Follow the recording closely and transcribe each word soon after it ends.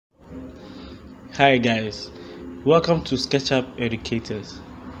Hi guys, welcome to Sketchup Educators.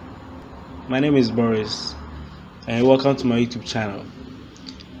 My name is Boris and welcome to my YouTube channel.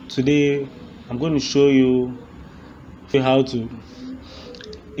 Today I'm going to show you how to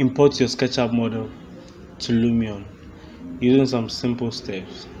import your Sketchup model to Lumion using some simple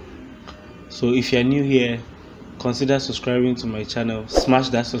steps. So if you're new here, consider subscribing to my channel, smash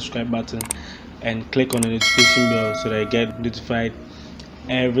that subscribe button and click on the notification bell so that I get notified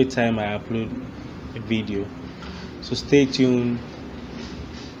every time I upload a video. So stay tuned.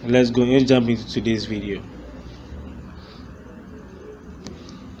 Let's jump into today's video.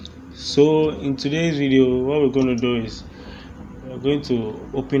 So in today's video, what we're going to do is we're going to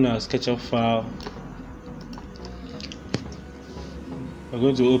open our SketchUp file. We're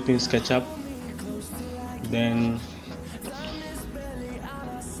going to open SketchUp. Then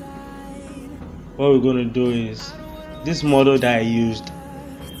what we're going to do is this model that I used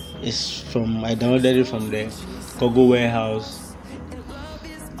is I downloaded it from the Google warehouse.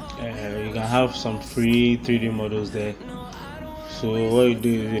 You can have some free 3D models there. So what we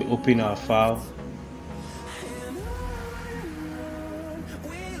do is we open our file.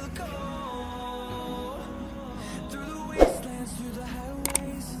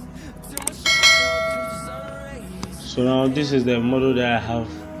 So now this is the model that I have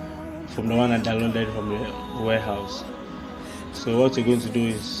from the one I downloaded from the warehouse. So what we're going to do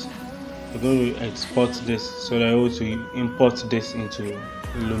is we're going to export this so that we're able to import this into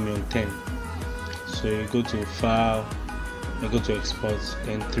Lumion 10. So you go to File, you go to Export,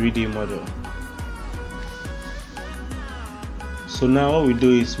 then 3D Model. So now what we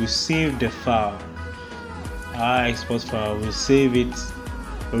do is we save the file, our export file. We save it,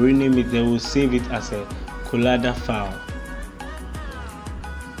 we rename it, then we'll save it as a collada file.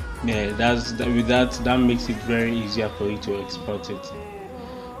 Yeah, that makes it very easier for you to export it.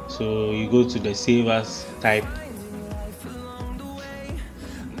 So you go to the Save As type.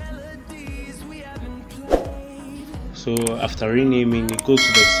 So after renaming, you go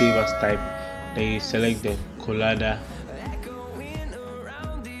to the Save As type, then you select the collada,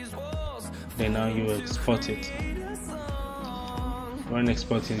 then now you export it. When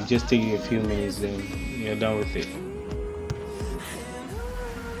exporting, it just takes you a few minutes, then you're done with it.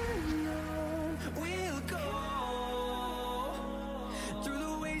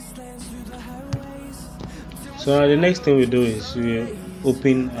 So now the next thing we do is we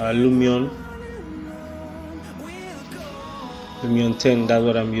open our Lumion 10. That's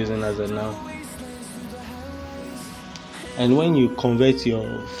what I'm using as of now. And when you convert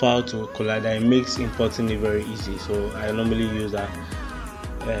your file to collada, it makes importing it very easy. So I normally use that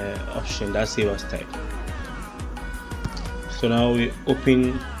option, that Save As type. So now we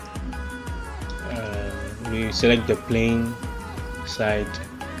open, we select the plane side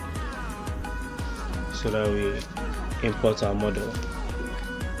so that we import our model.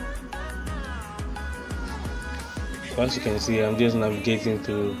 So as you can see, I'm just navigating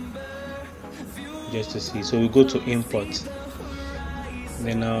through just to see. So we go to import,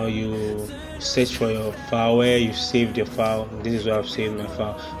 then now you search for your file where you saved your file. This is where I've saved my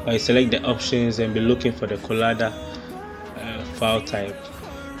file, but you select the options and be looking for the collada file type.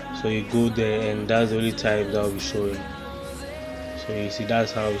 So you go there and that's the only type that will be showing. So you see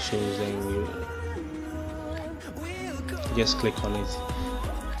that's how it shows, and you just click on it.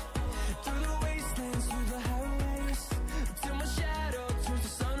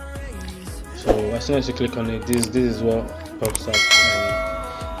 So as soon as you click on it, this is what pops up,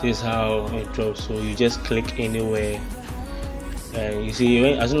 and this is how it drops. So you just click anywhere, and you see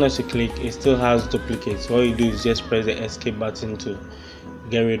as soon as you click, it still has duplicates. So all you do is just press the escape button to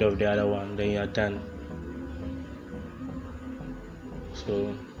get rid of the other one, then you are done.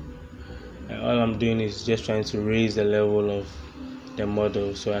 So all I'm doing is just trying to raise the level of the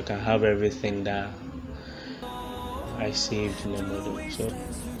model so I can have everything that I saved in the model. So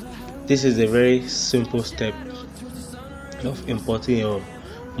this is a very simple step of importing your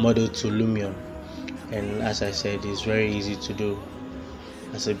model to Lumion, and as I said, it's very easy to do.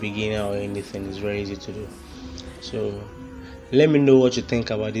 As a beginner or anything, it's very easy to do. So let me know what you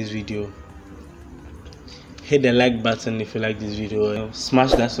think about this video. Hit the like button if you like this video,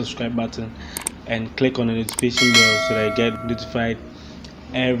 smash that subscribe button and click on the notification bell so that I get notified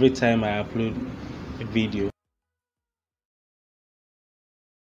every time I upload a video.